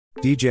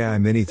DJI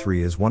Mini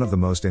 3 is one of the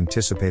most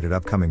anticipated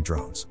upcoming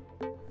drones.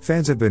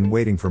 Fans have been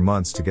waiting for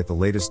months to get the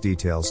latest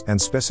details and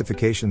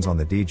specifications on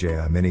the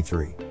DJI Mini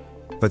 3.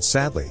 But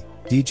sadly,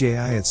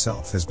 DJI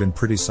itself has been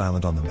pretty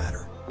silent on the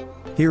matter.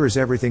 Here is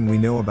everything we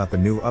know about the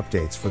new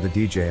updates for the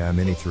DJI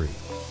Mini 3.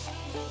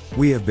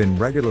 We have been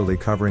regularly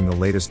covering the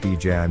latest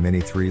DJI Mini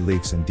 3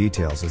 leaks and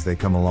details as they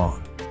come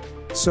along.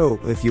 So,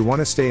 if you want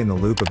to stay in the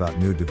loop about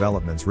new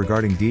developments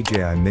regarding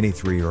DJI Mini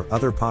 3 or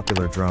other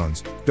popular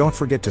drones, don't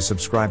forget to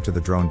subscribe to the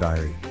Drone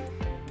Diary.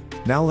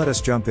 Now let us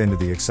jump into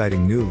the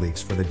exciting new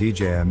leaks for the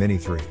DJI Mini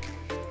 3.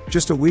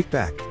 Just a week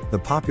back, the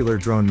popular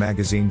drone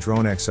magazine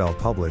Drone XL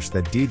published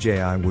that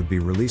DJI would be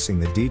releasing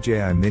the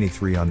DJI Mini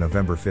 3 on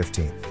November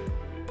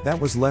 15th. That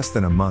was less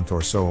than a month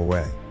or so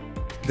away.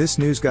 This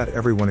news got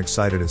everyone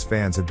excited as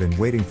fans had been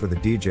waiting for the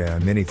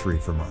DJI Mini 3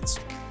 for months.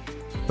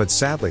 But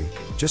sadly,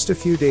 just a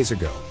few days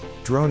ago,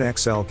 Drone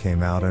XL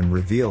came out and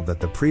revealed that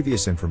the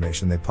previous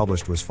information they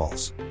published was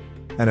false.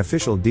 An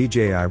official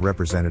DJI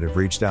representative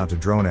reached out to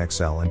Drone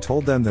XL and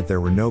told them that there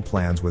were no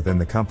plans within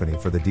the company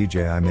for the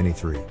DJI Mini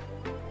 3.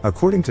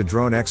 According to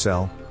Drone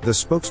XL, the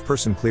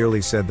spokesperson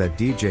clearly said that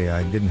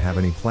DJI didn't have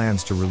any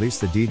plans to release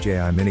the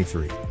DJI Mini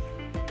 3.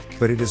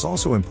 But it is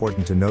also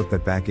important to note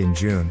that back in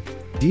June,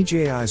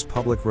 DJI's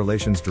public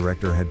relations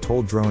director had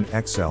told Drone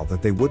XL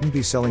that they wouldn't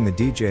be selling the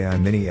DJI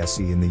Mini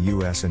SE in the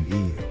US and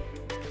EU.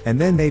 And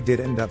then they did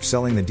end up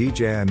selling the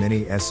DJI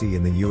Mini SE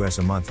in the US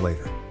a month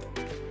later.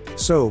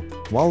 So,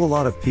 while a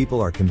lot of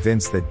people are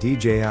convinced that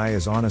DJI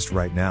is honest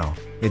right now,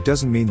 it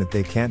doesn't mean that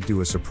they can't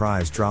do a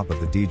surprise drop of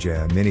the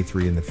DJI Mini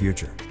 3 in the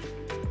future.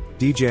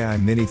 DJI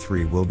Mini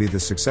 3 will be the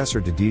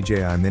successor to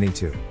DJI Mini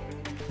 2.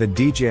 The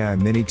DJI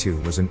Mini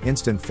 2 was an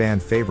instant fan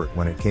favorite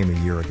when it came a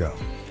year ago.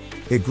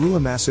 It grew a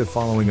massive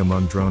following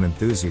among drone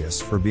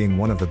enthusiasts for being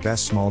one of the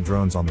best small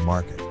drones on the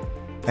market.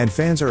 And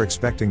fans are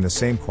expecting the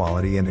same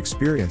quality and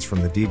experience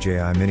from the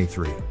DJI Mini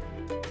 3.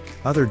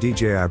 Other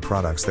DJI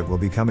products that will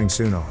be coming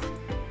soon are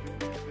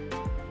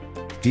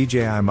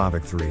DJI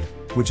Mavic 3,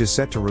 which is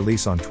set to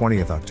release on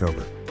 20th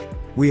October.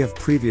 We have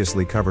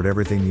previously covered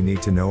everything you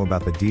need to know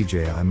about the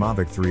DJI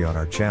Mavic 3 on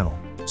our channel,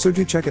 so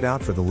do check it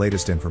out for the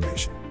latest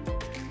information.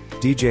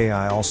 DJI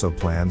also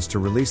plans to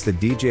release the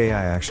DJI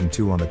Action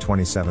 2 on the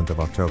 27th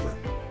of October.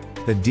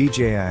 The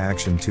DJI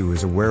Action 2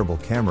 is a wearable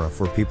camera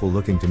for people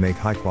looking to make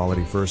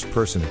high-quality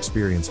first-person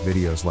experience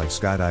videos like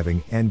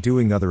skydiving and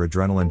doing other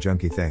adrenaline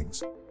junkie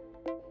things.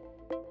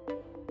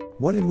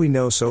 What did we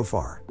know so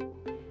far?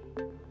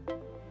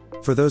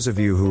 For those of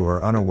you who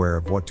are unaware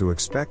of what to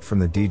expect from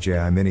the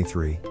DJI Mini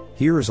 3,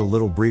 here is a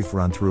little brief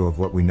run-through of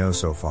what we know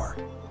so far.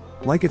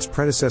 Like its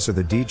predecessor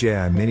the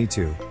DJI Mini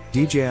 2,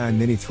 DJI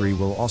Mini 3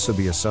 will also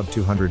be a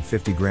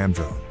sub-250-gram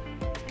drone.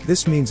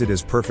 This means it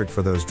is perfect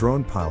for those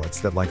drone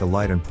pilots that like a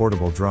light and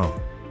portable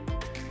drone.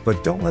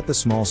 But don't let the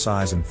small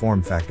size and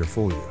form factor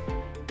fool you.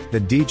 The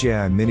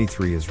DJI Mini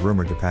 3 is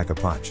rumored to pack a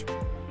punch.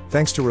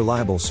 Thanks to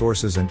reliable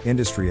sources and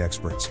industry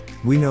experts,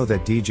 we know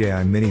that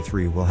DJI Mini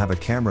 3 will have a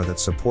camera that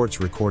supports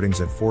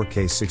recordings at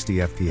 4K 60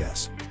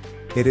 FPS.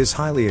 It is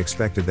highly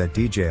expected that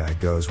DJI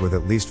goes with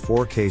at least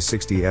 4K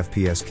 60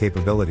 FPS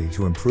capability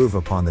to improve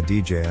upon the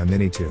DJI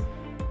Mini 2.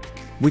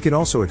 We can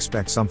also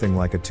expect something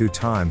like a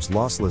 2x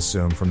lossless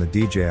zoom from the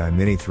DJI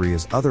Mini 3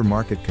 as other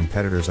market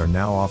competitors are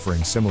now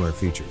offering similar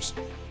features.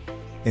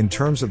 In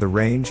terms of the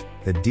range,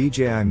 the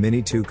DJI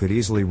Mini 2 could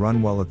easily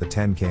run well at the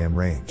 10 km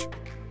range.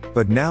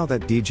 But now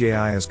that DJI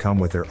has come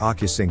with their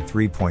OcuSync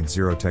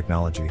 3.0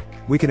 technology,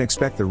 we can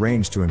expect the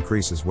range to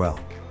increase as well.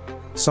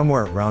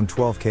 Somewhere around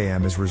 12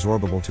 km is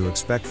reasonable to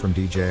expect from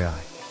DJI.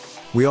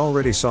 We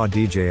already saw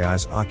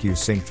DJI's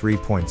OcuSync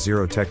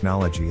 3.0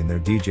 technology in their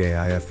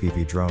DJI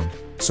FPV drone,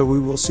 so we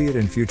will see it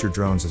in future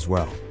drones as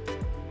well.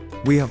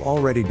 We have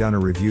already done a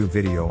review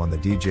video on the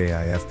DJI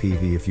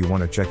FPV if you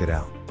want to check it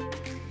out.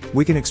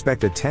 We can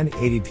expect a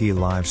 1080p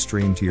live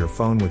stream to your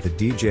phone with the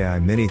DJI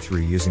Mini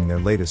 3 using their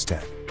latest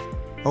tech.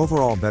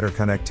 Overall better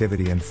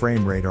connectivity and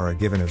frame rate are a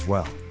given as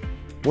well.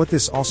 What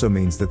this also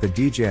means that the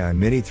DJI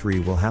Mini 3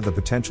 will have the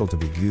potential to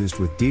be used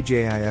with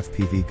DJI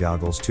FPV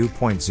goggles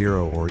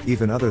 2.0 or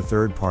even other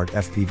third-party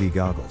FPV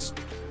goggles.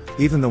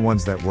 Even the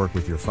ones that work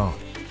with your phone.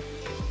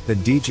 The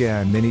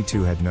DJI Mini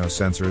 2 had no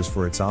sensors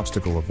for its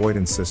obstacle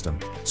avoidance system,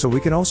 so we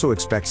can also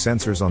expect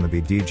sensors on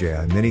the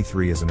DJI Mini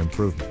 3 as an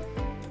improvement.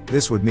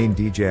 This would mean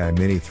DJI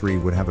Mini 3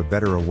 would have a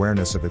better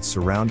awareness of its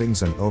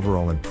surroundings and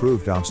overall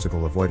improved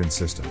obstacle avoidance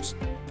systems.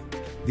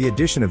 The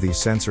addition of these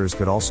sensors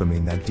could also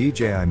mean that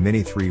DJI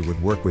Mini 3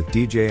 would work with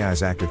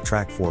DJI's Active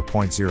Track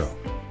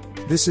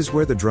 4.0. This is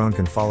where the drone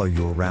can follow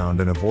you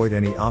around and avoid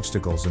any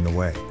obstacles in the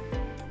way.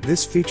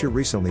 This feature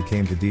recently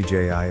came to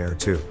DJI Air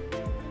 2.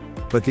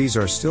 But these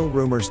are still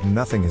rumors,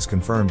 nothing is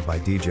confirmed by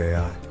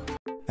DJI.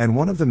 And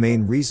one of the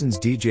main reasons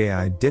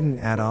DJI didn't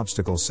add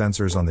obstacle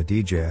sensors on the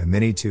DJI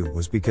Mini 2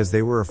 was because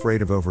they were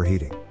afraid of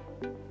overheating.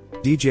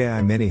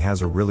 DJI Mini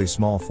has a really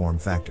small form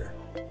factor.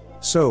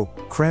 So,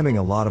 cramming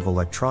a lot of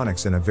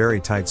electronics in a very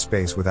tight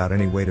space without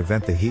any way to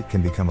vent the heat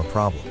can become a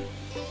problem.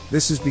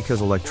 This is because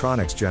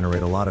electronics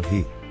generate a lot of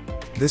heat.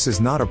 This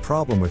is not a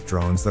problem with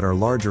drones that are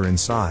larger in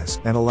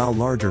size and allow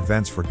larger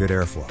vents for good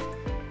airflow.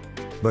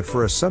 But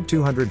for a sub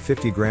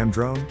 250 gram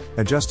drone,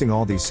 adjusting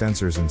all these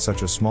sensors in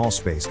such a small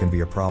space can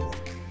be a problem.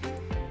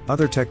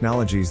 Other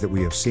technologies that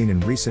we have seen in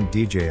recent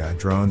DJI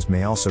drones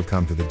may also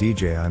come to the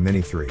DJI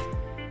Mini 3.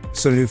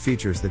 So new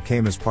features that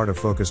came as part of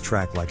Focus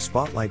Track like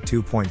Spotlight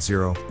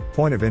 2.0,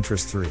 Point of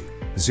Interest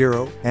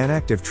 3.0, and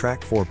Active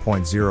Track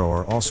 4.0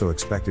 are also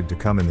expected to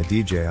come in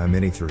the DJI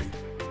Mini 3.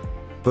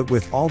 But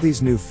with all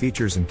these new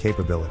features and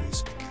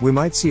capabilities, we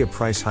might see a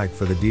price hike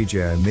for the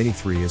DJI Mini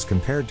 3 as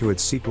compared to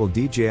its sequel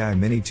DJI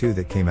Mini 2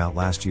 that came out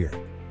last year.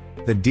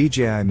 The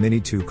DJI Mini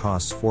 2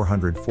 costs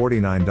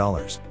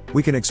 $449.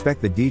 We can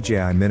expect the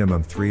DJI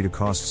Minimum 3 to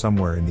cost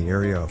somewhere in the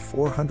area of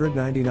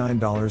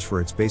 $499 for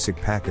its basic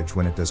package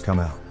when it does come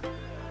out.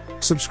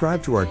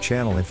 Subscribe to our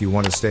channel if you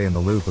want to stay in the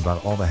loop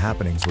about all the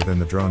happenings within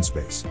the drone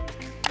space.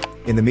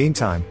 In the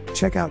meantime,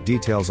 check out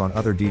details on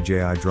other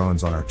DJI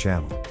drones on our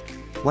channel,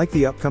 like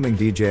the upcoming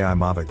DJI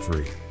Mavic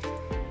 3.